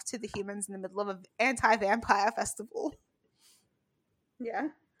himself to the humans in the middle of an anti-vampire festival. Yeah.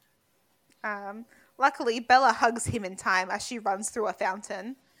 Luckily, Bella hugs him in time as she runs through a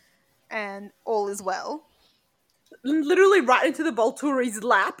fountain, and all is well. Literally right into the Volturi's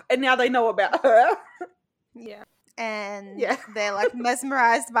lap, and now they know about her. Yeah. And they're like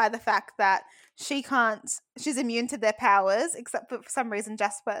mesmerized by the fact that she's immune to their powers, except for some reason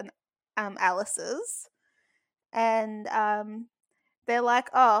Jasper and Alice's. And they're like,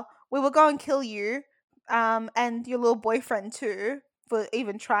 oh, we were going to kill you and your little boyfriend too for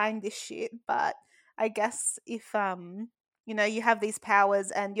even trying this shit, but I guess if you have these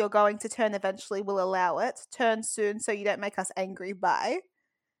powers and you're going to turn eventually, we'll allow it. Turn soon so you don't make us angry. Bye.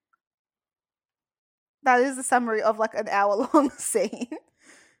 That is the summary of like an hour-long scene.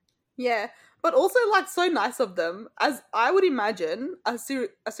 Yeah, but also like so nice of them. As I would imagine, a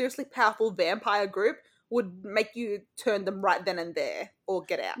seriously powerful vampire group would make you turn them right then and there or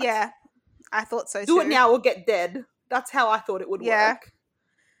get out. Yeah, I thought so too. Do it now or get dead. That's how I thought it would work.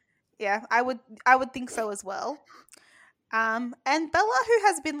 Yeah, I would think so as well. And Bella, who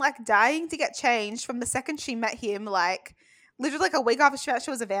has been like dying to get changed from the second she met him, like literally like a week after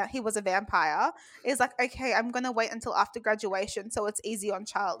he was a vampire, is like, okay, I'm gonna wait until after graduation so it's easy on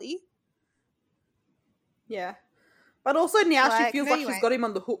Charlie. Yeah, but also now she feels like she's got him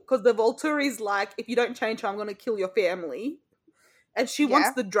on the hook because the Volturi's like, if you don't change her, I'm gonna kill your family, and she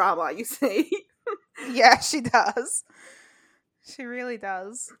wants the drama. You see? Yeah, she does. She really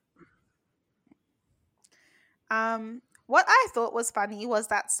does. What I thought was funny was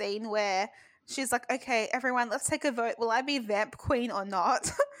that scene where she's like, okay, everyone, let's take a vote. Will I be Vamp Queen or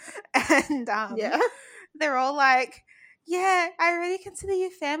not? And they're all like, yeah, I really consider you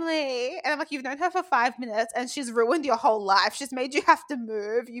family. And I'm like, you've known her for 5 minutes and she's ruined your whole life. She's made you have to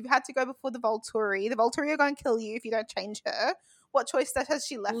move. You've had to go before the Volturi. The Volturi are going to kill you if you don't change her. What choice has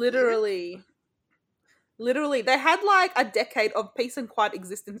she left you? Literally. They had like a decade of peace and quiet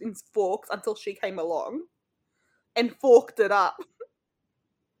existence in Forks until she came along and forked it up.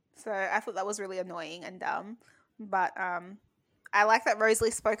 So I thought that was really annoying and dumb. But I like that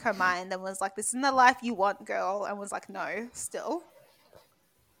Rosalie spoke her mind and was like, this isn't the life you want, girl. And was like, no, still.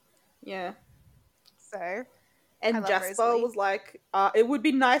 Yeah. So. And Jasper was like, it would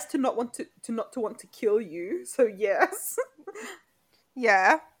be nice to not want to kill you. So yes.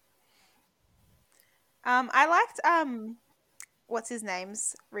 Yeah. I liked what's his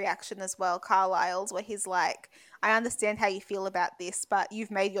name's reaction as well, Carlisle's, where he's like, I understand how you feel about this, but you've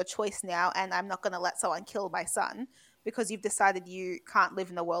made your choice now and I'm not going to let someone kill my son because you've decided you can't live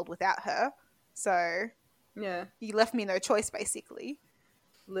in the world without her. So yeah, you left me no choice, basically.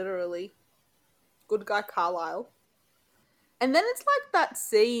 Literally. Good guy Carlisle. And then it's like that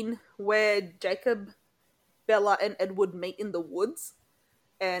scene where Jacob, Bella and Edward meet in the woods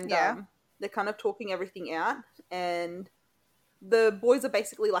and they're kind of talking everything out and the boys are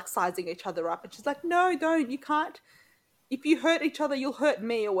basically like sizing each other up and she's like, no, don't, you can't. If you hurt each other, you'll hurt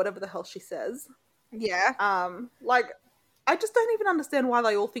me or whatever the hell she says. Yeah. Like, I just don't even understand why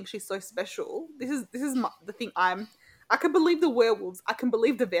they all think she's so special. This is the thing I can believe the werewolves. I can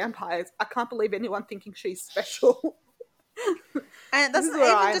believe the vampires. I can't believe anyone thinking she's special. And it doesn't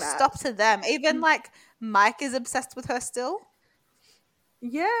even just stop to them. Even like Mike is obsessed with her still.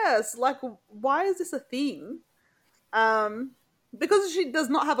 Yes. Like, why is this a thing? Because she does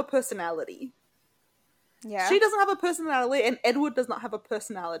not have a personality. Yeah. She doesn't have a personality and Edward does not have a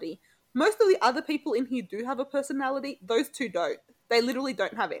personality. Most of the other people in here do have a personality. Those two don't. They literally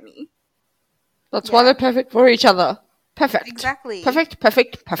don't have any. That's why they're perfect for each other. Perfect. Exactly.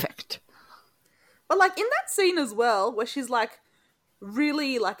 Perfect. But like in that scene as well, where she's like,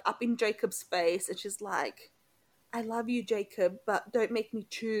 really like up in Jacob's face, and she's like, I love you, Jacob, but don't make me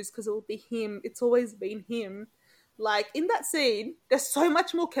choose because it will be him. It's always been him. Like, in that scene, there's so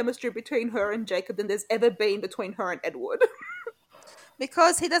much more chemistry between her and Jacob than there's ever been between her and Edward.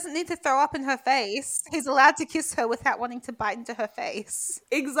 Because he doesn't need to throw up in her face. He's allowed to kiss her without wanting to bite into her face.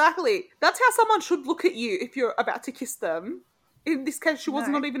 Exactly. That's how someone should look at you if you're about to kiss them. In this case, she was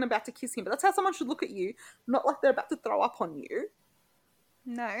No. not even about to kiss him, but that's how someone should look at you, not like they're about to throw up on you.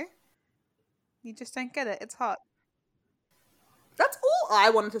 No. You just don't get it. It's hot. That's all I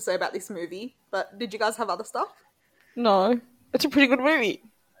wanted to say about this movie, but did you guys have other stuff? No. It's a pretty good movie.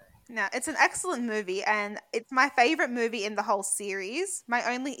 No, it's an excellent movie, and it's my favorite movie in the whole series.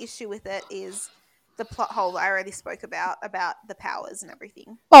 My only issue with it is the plot hole that I already spoke about the powers and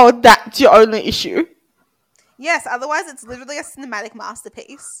everything. Oh, that's your only issue? Yes, otherwise it's literally a cinematic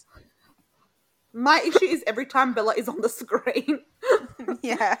masterpiece. My issue is every time Bella is on the screen.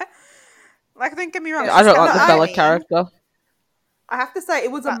 Yeah. Like, don't get me wrong. I don't like the Bella Bella character. I have to say,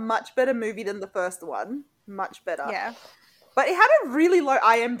 it was a But- much better movie than the first one. Much better. Yeah. But it had a really low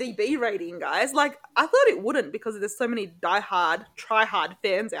IMDb rating, guys. Like, I thought it wouldn't because there's so many die-hard, try-hard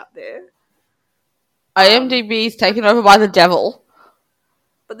fans out there. IMDb is taken over by the devil.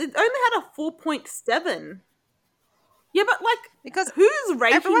 But it only had a 4.7. Yeah, but like, Because who's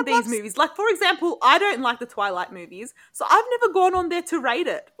rating everyone these loves- movies? Like, for example, I don't like the Twilight movies, so I've never gone on there to rate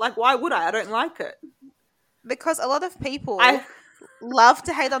it. Like, why would I? I don't like it. Because a lot of people I love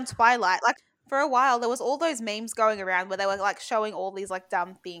to hate on Twilight. Like, for a while, there was all those memes going around where they were, like, showing all these, like,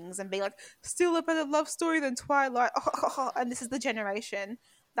 dumb things and being like, still a better love story than Twilight. And this is the generation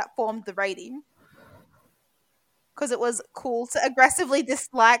that formed the rating. Because it was cool to aggressively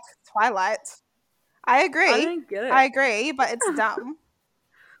dislike Twilight. I agree. I don't get it. I agree, but it's dumb.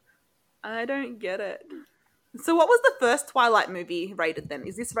 I don't get it. So what was the first Twilight movie rated then?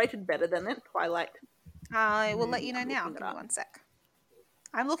 Is this rated better than it? Twilight? I will let you know I'm now. looking it Give me up. 1 sec.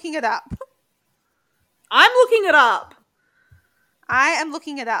 I'm looking it up. I'm looking it up. I am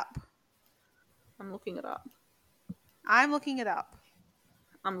looking it up. I'm looking it up. I'm looking it up.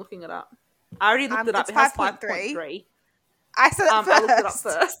 I'm looking it up. I already looked it up. It's It has 5.3. 5.3. I said it first. I looked it up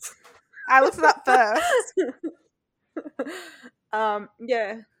first. I looked it up first.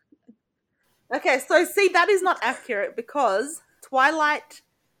 Yeah. Okay, so see, that is not accurate because Twilight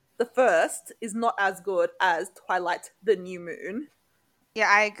the first is not as good as Twilight the New Moon. Yeah,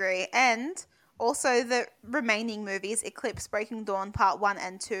 I agree. And also the remaining movies, Eclipse, Breaking Dawn Part 1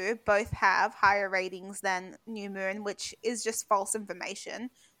 and 2, both have higher ratings than New Moon, which is just false information.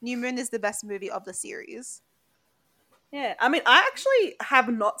 New Moon is the best movie of the series. Yeah, I mean, I actually have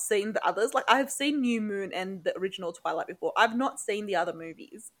not seen the others. Like, I have seen New Moon and the original Twilight before. I've not seen the other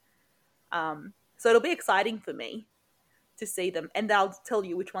movies. So it'll be exciting for me to see them, and I'll tell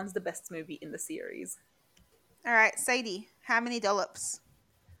you which one's the best movie in the series. All right, Sadie, how many dollops?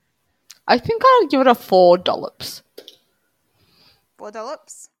 I think I'll give it a $4. 4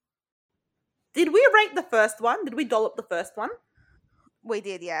 dollops? Did we rate the first one? Did we dollop the first one? We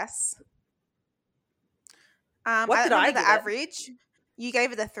did, yes. What I did remember I the give it? average. You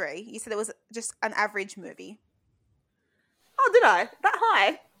gave it a 3. You said it was just an average movie. Oh, did I? That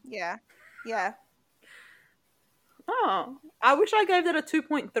high? Yeah. Yeah. Oh, I wish I gave that a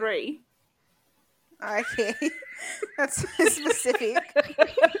 2.3. Okay. That's so specific.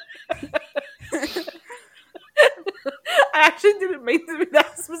 I actually didn't mean to be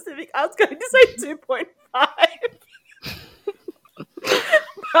that specific. I was going to say 2.5.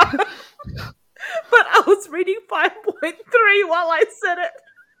 But I was reading 5.3 while I said it.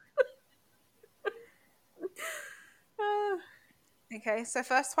 Okay, so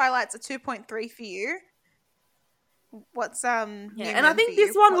first Twilight's a 2.3 for you. What's New and I Moon think for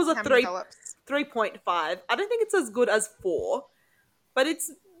this you? one was What's a how many dollops? 3.5. I don't think it's as good as 4, but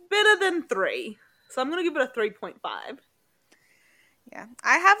it's better than 3. So I'm going to give it a 3.5. Yeah.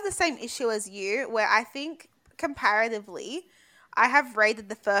 I have the same issue as you, where I think comparatively, I have rated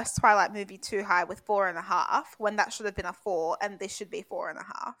the first Twilight movie too high with 4.5, when that should have been a 4, and this should be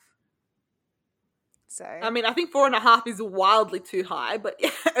 4.5. So, I mean, I think 4.5 is wildly too high, but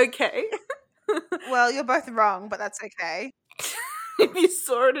yeah, okay. well, you're both wrong, but that's okay. If you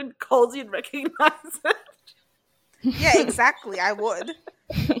saw it in Coles, you'd recognize it. Yeah, exactly. I would.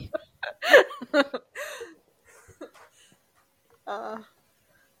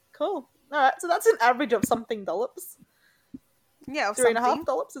 Cool. Alright, so that's an average of something dollops. Yeah, of 3.5 something.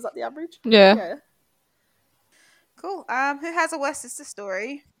 dollops, is that the average? Yeah. Cool. Who has a worst sister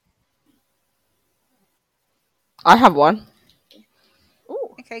story? I have one.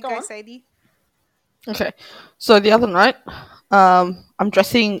 Ooh, Okay, go go on. Sadie. Okay. So the other night, I'm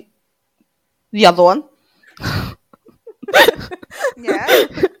dressing the other one. Yeah.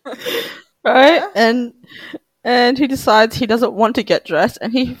 Right? Yeah. And he decides he doesn't want to get dressed,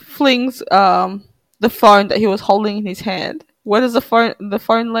 and he flings the phone that he was holding in his hand. Where does the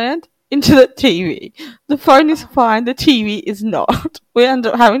phone land? Into the TV. The phone is fine, the TV is not. We end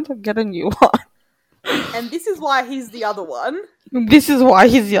up having to get a new one. And this is why he's the other one. This is why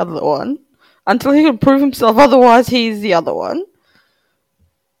he's the other one. Until he can prove himself otherwise, he's the other one.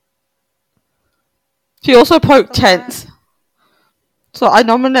 He also poked tents. So I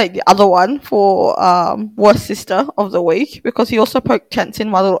nominate the other one for worst sister of the week because he also poked tents in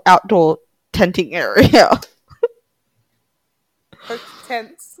my little outdoor tenting area. Poked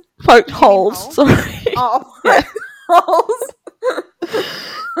tents. Poked holes, holes? sorry. Oh, Yeah. holes.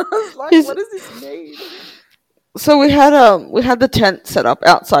 I was like, He's- what does this mean? So we had the tent set up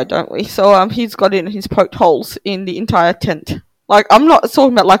outside, don't we? So he's got in and he's poked holes in the entire tent. Like, I'm not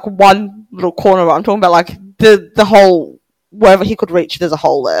talking about like one little corner, I'm talking about like the whole, wherever he could reach, there's a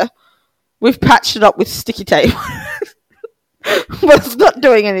hole there. We've patched it up with sticky tape. But it's not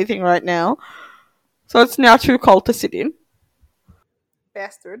doing anything right now. So it's now too cold to sit in.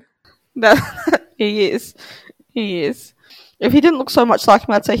 Bastard. That he is. He is. If he didn't look so much like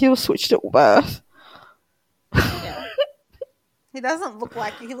him, I'd say he was switched at birth. Yeah. He doesn't look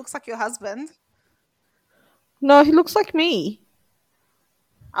like you. He looks like your husband. No, he looks like me.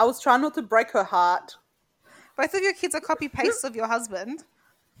 I was trying not to break her heart. Both of your kids are copy pastes of your husband.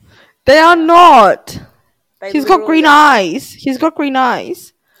 They are not. They He's got literally green are. eyes. He's got green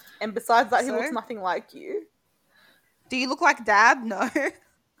eyes. And besides that, he So? looks nothing like you. Do you look like Dad? No.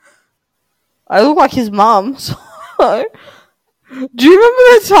 I look like his mum. So, do you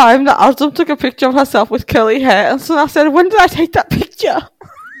remember the time that Azam took a picture of herself with curly hair? And so I said, when did I take that picture?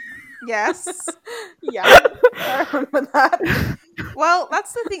 Yes. Yeah, I remember that. Well,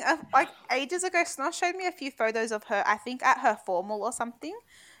 that's the thing. Like ages ago, Snow showed me a few photos of her. I think at her formal or something,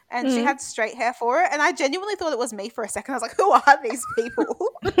 and she had straight hair for it. And I genuinely thought it was me for a second. I was like, "Who are these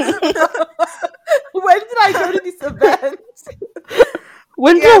people?" When did I go to this event?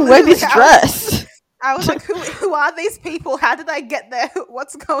 When did Yeah, I wear this literally, dress? I was like, "Who are these people? How did I get there?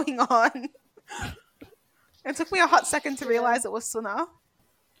 What's going on?" It took me a hot second to realize it was Suna.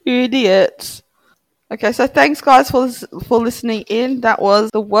 You idiots. Okay, so thanks guys for listening in. That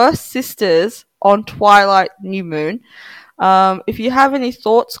was the worst sisters on Twilight New Moon. If you have any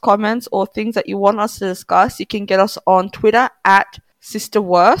thoughts, comments, or things that you want us to discuss, you can get us on Twitter at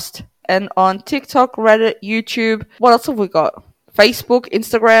SisterWorst and on TikTok, Reddit, YouTube. What else have we got? Facebook,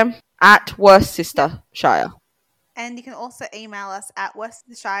 Instagram at Worst Sister Shire. And you can also email us at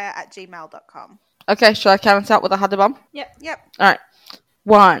worstshire@gmail.com. Okay, shall I count us out with a hadabum? Yep. Alright.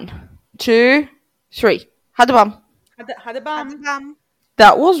 1, 2, 3. Hadabum. Had a bum.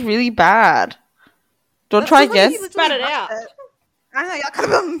 That was really bad. Do you want to try again? Spat it out. I know,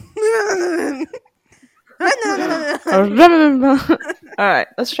 y'all. Alright,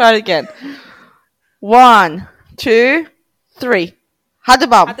 let's try it again. 1, 2, 3.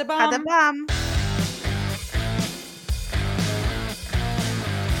 Hadabum. Had a Had a bum. bum.